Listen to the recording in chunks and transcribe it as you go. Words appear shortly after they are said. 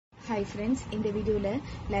Hi friends, in the video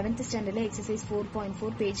 11th standard exercise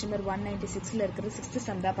 4.4 page number 196 la irukra 6th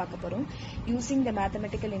sum da paakaporum. Using the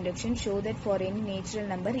mathematical induction, show that for any natural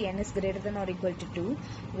number n is greater than or equal to 2,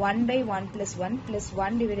 1 by 1 plus 1 plus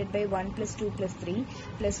 1 divided by 1 plus 2 plus 3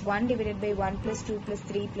 plus 1 divided by 1 plus 2 plus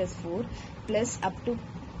 3 plus 4 plus up to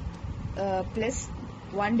plus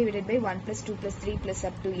 1 divided by 1 plus 2 plus 3 plus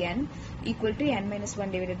up to n equal to n minus 1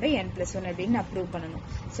 divided by n plus 1 அப்படின்னு நான் prove பண்ணணும்.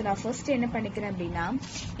 So நான் first என்ன பண்ணிக்கிறேன் அப்படின்னா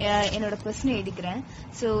என்னோட question எழுதிக்கிறேன்.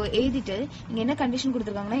 So எழுதிட்டு இங்கே என்ன கண்டிஷன்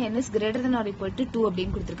கொடுத்துருக்காங்கன்னா n is greater than or equal to 2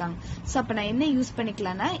 அப்படின்னு கொடுத்துருக்காங்க. ஸோ அப்போ நான் என்ன யூஸ்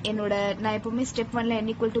பண்ணிக்கலாம்னா நான் எப்பவுமே ஸ்டெப் 1ல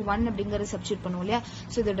n equal to 1 அப்படிங்கறத சப்ஸ்டியூட் பண்ணுவோம் இல்லையா.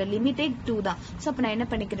 ஸோ இதோட லிமிட்டே 2 தான். ஸோ அப்போ நான் என்ன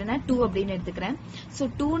பண்ணிக்கிறேன்னா 2 அப்படின்னு எடுத்துக்கிறேன். ஸோ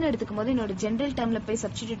 2ன்னு எடுத்துக்கும் போது என்னோட ஜென்ரல் டேர்ம்ல போய்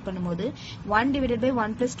சப்ஸ்டியூட் பண்ணும்போது 1 divided by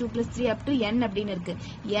 1 plus 2 plus 3 up to n அப்படின்னு இருக்கு.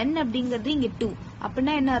 n அப்படிங்கிறது இங்க 2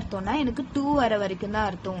 அப்படின்னா என்ன அர்த்தம்னா எனக்கு 2 வர வரைக்கும் தான்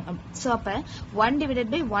அர்த்தம். சோ அப்ப 1 divided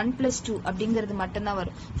by 1 plus 2 அப்படிங்கிறது மட்டும் தான்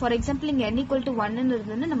வரும். ஃபார் எக்ஸாம்பிள் இங்க n equal to 1 ன்னு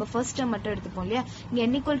இருந்ததுன்னா நம்ம ஃபர்ஸ்ட் டேர்ம் மட்டும் எடுத்துப்போம் இல்லையா. இங்க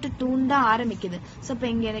n equal to 2 தான் ஆரம்பிக்குது. சோ அப்ப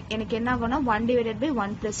இங்க எனக்கு என்ன ஆகும்னா 1 divided by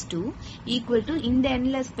 1 plus 2 equal to இந்த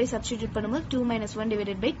nல போய் சப்ஸ்டிட்யூட் பண்ணும்போது 2 minus 1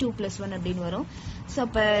 divided by 2 plus 1 அப்படின்னு வரும். சோ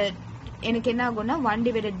அப்ப எனக்கு என்ன ஆகும்னா 1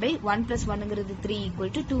 divided by 1 plus 1ங்கிறது 3 equal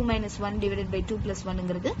to 2 minus 1 divided by 2 plus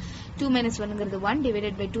 1ங்கிறது 2 minus 1ங்கிறது 1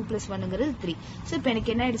 divided by 2 plus 1ங்கிறது 3. So இப்போ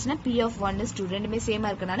எனக்கு என்ன ஆயிடுச்சுன்னா p of 1 is 2 ரெண்டுமே சேமா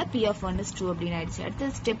இருக்கனால p of 1 is 2 அப்படின்னு ஆயிடுச்சு. அடுத்து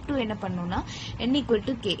ஸ்டெப் 2 என்ன பண்ணனும்னா n equal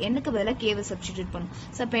to k n க்கு பதிலா k வை சப்ஸ்டிட்யூட் பண்ணனும்.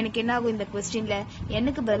 சோ இப்போ எனக்கு என்ன ஆகும் இந்த क्वेश्चनல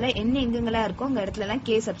n க்கு பதிலா n எங்கெங்கலாம் இருக்கோ அந்த இடத்துல எல்லாம்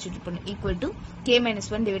k சப்ஸ்டிட்யூட் பண்ணனும். equal to k minus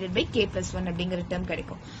 1 divided by k plus 1 அப்படிங்கற டேர்ம்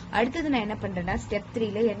கிடைக்கும். அடுத்து நான் என்ன பண்றேன்னா ஸ்டெப்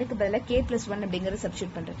 3ல n க்கு பதிலா k plus 1 அப்படிங்கறத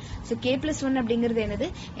சப்ஸ்டிட்யூட் பண்றேன். சோ k plus 1 அப்படிங்கிறது என்னது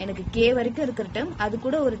எனக்கு k வரைக்கும் இருக்கிற டேர்ம் அது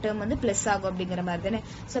கூட ஒரு டேர்ம் வந்து பிளஸ் ஆகும் அப்படிங்கிற மாதிரி தானே.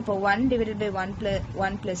 சோ அப்ப 1 divided by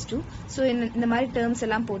 1 plus 2 சோ இந்த மாதிரி டேர்ம்ஸ்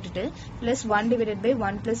எல்லாம் போட்டுட்டு plus 1 divided by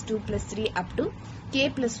 1 plus 2 plus 3 up to k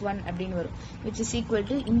plus 1 அப்படின்னு வரும். which is equal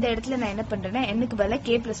to இந்த இடத்துல நான் என்ன பண்றேன்னா n க்கு பதிலா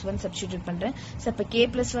k plus 1 சப்ஸ்டிட்யூட் பண்றேன். சோ அப்ப k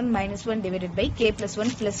plus 1 minus 1 divided by k plus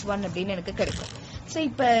 1 plus 1 அப்படின்னு எனக்கு கிடைக்கும். சோ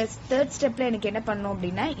இப்போ தேர்ட் ஸ்டெப்ல எனக்கு என்ன பண்ணனும்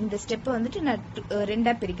அப்படின்னா இந்த ஸ்டெப் வந்துட்டு நான்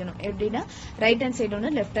ரெண்டா பிரிக்கணும். எப்படின்னா ரைட் ஹேண்ட் சைடு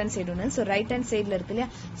ஒன்னு லெஃப்ட் ஹேண்ட் சைடு ஒன்னு. சோ ரைட் ஹேண்ட் சைடுல இருக்கு இல்லையா.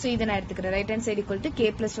 சோ இத நான் எடுத்துக்கிறேன். Right hand side equal to k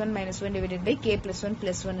plus 1 minus 1 divided by k plus 1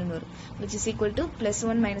 plus 1 ன்னு வரும். which is equal to plus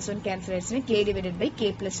 1 minus 1 cancel ஆயிடுச்சுன்னா k divided by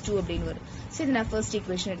k plus 2 அப்படின்னு வரும். சோ இது நான் ஃபர்ஸ்ட்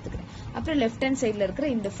ஈக்குவேஷன் எடுத்துக்கிறேன். அப்புறம் லெஃப்ட் ஹேண்ட் சைடுல இருக்கிற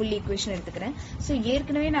இந்த ஃபுல் ஈக்குவேஷன் எடுத்துக்கிறேன். சோ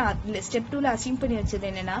ஏற்கனவே நான் ஸ்டெப் 2ல அசைன் பண்ணி வச்சது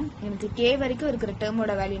என்னன்னா எனக்கு k வரைக்கும் இருக்கிற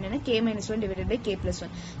டேர்மோட வேல்யூ என்னன்னா k minus 1 divided by k plus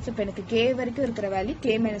 1. So இப்போ எனக்கு k வரைக்கும் இருக்கிற value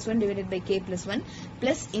k minus 1 divided by k plus 1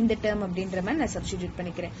 plus இந்த டேர்ம் அப்படின்ற மாதிரி நான் சப்ஸ்டிட்யூட்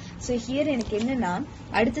பண்ணிக்கிறேன். சோ ஹியர் எனக்கு என்னன்னா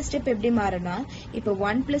அடுத்த ஸ்டெப் எப்படி மாறும்னா இப்போ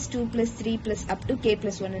 1 plus 2 plus 3 plus up to k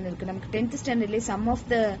plus 1 ன்னு இருக்கு. நமக்கு 10th ஸ்டாண்டர்ட்லயே sum of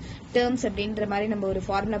the terms அப்படின்ற மாதிரி நம்ம ஒரு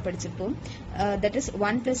ஃபார்முலா படிச்சிருப்போம். that is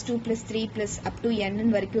 1 plus 2 plus 3 plus up to n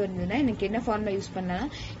ன்னு வரைக்கும் இருந்ததுன்னா எனக்கு என்ன ஃபார்முலா யூஸ் பண்ணலாம்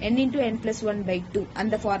n into n plus 1 by 2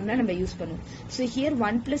 அந்த ஃபார்முலா நம்ம யூஸ் பண்ணுவோம். So here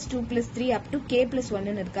 1 plus 2 plus 3 up to k plus 1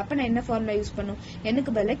 ன்னு இருக்கு. அப்ப நான் என்ன ஃபார்முலா யூஸ் பண்ணும் n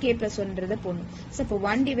க்கு பதிலா k plus 1ன்றத போடணும். சோ அப்ப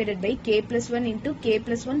 1 divided by k plus 1 into k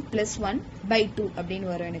plus 1 plus 1 by 2 அப்படின்னு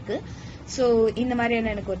வரும் எனக்கு. சோ இந்த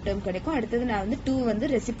மாதிரியான எனக்கு ஒரு டேர்ம் கிடைக்கும். அடுத்தது நான் வந்து 2 வந்து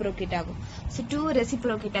ரெசிப்ரோகேட் ஆகும். சோ 2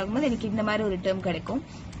 ரெசிப்ரோகேட் ஆகும்போது எனக்கு இந்த மாதிரி ஒரு டேர்ம் கிடைக்கும்.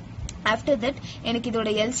 after that எனக்கு இதோட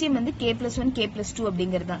LCM வந்து k plus 1 k plus 2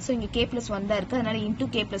 அப்படிங்கிறது தான். சோ இங்க k plus 1 தான் இருக்கு. அதனால into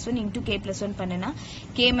k plus 1 into k plus 1 பண்ணேனா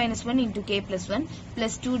k minus 1 into k plus 1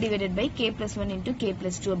 plus 2 divided by k plus 1 into k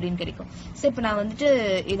plus 2 அப்படின்னு கிடைக்கும். சோ இப்போ நான் வந்துட்டு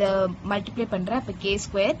இத மல்டிப்ளை பண்றேன். அப்ப k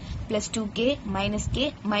square plus 2k minus k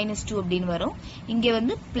minus 2 அப்படின்னு வரும். இங்க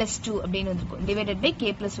வந்து plus 2 அப்படின்னு வந்திருக்கும். divided by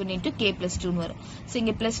k plus 1 into k plus 2 ன்னு வரும். சோ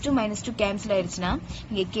இங்க plus 2 minus 2 கேன்சல் ஆயிருச்சுனா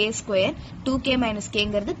இங்க k square 2k minus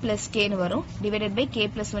kங்கிறது plus k ன்னு வரும். divided by k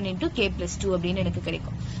plus 1 into k plus 2 அப்படின்னு எனக்கு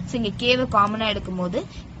கிடைக்கும். சோ இங்க k வை காமனா எடுக்கும்போது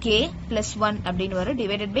k plus 1 அப்படின்னு வரும்.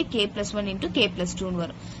 divided by k plus 1 into k plus 2 ன்னு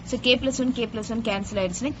வரும். So k plus 1 cancel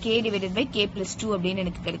ஆயிடுச்சுனா k divided by k plus 2 அப்படின்னு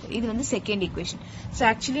எனக்கு கிடைக்கும். இது வந்து செகண்ட் ஈக்குவேஷன். சோ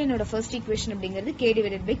ஆக்சுவலி என்னோட ஃபர்ஸ்ட் ஈக்குவேஷன் அப்படிங்கிறது k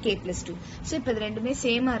divided by k plus 2. So இப்போ இது ரெண்டுமே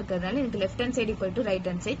சேமா இருக்கிறதுனால எனக்கு left hand side equal to right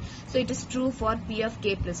hand side. So it is true for p of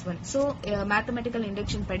k plus 1. So mathematical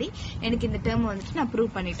induction படி எனக்கு இந்த டேர்ம் வந்துட்டு நான்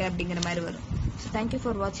ப்ரூவ் பண்ணிட்டேன் அப்படிங்கிற மாதிரி வரும். So thank you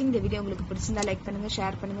for watching. இந்த வீடியோ உங்களுக்கு பிடிச்சிருந்தா லைக் பண்ணுங்க,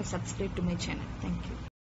 ஷேர் பண்ணுங்க, subscribe to my channel. Thank you.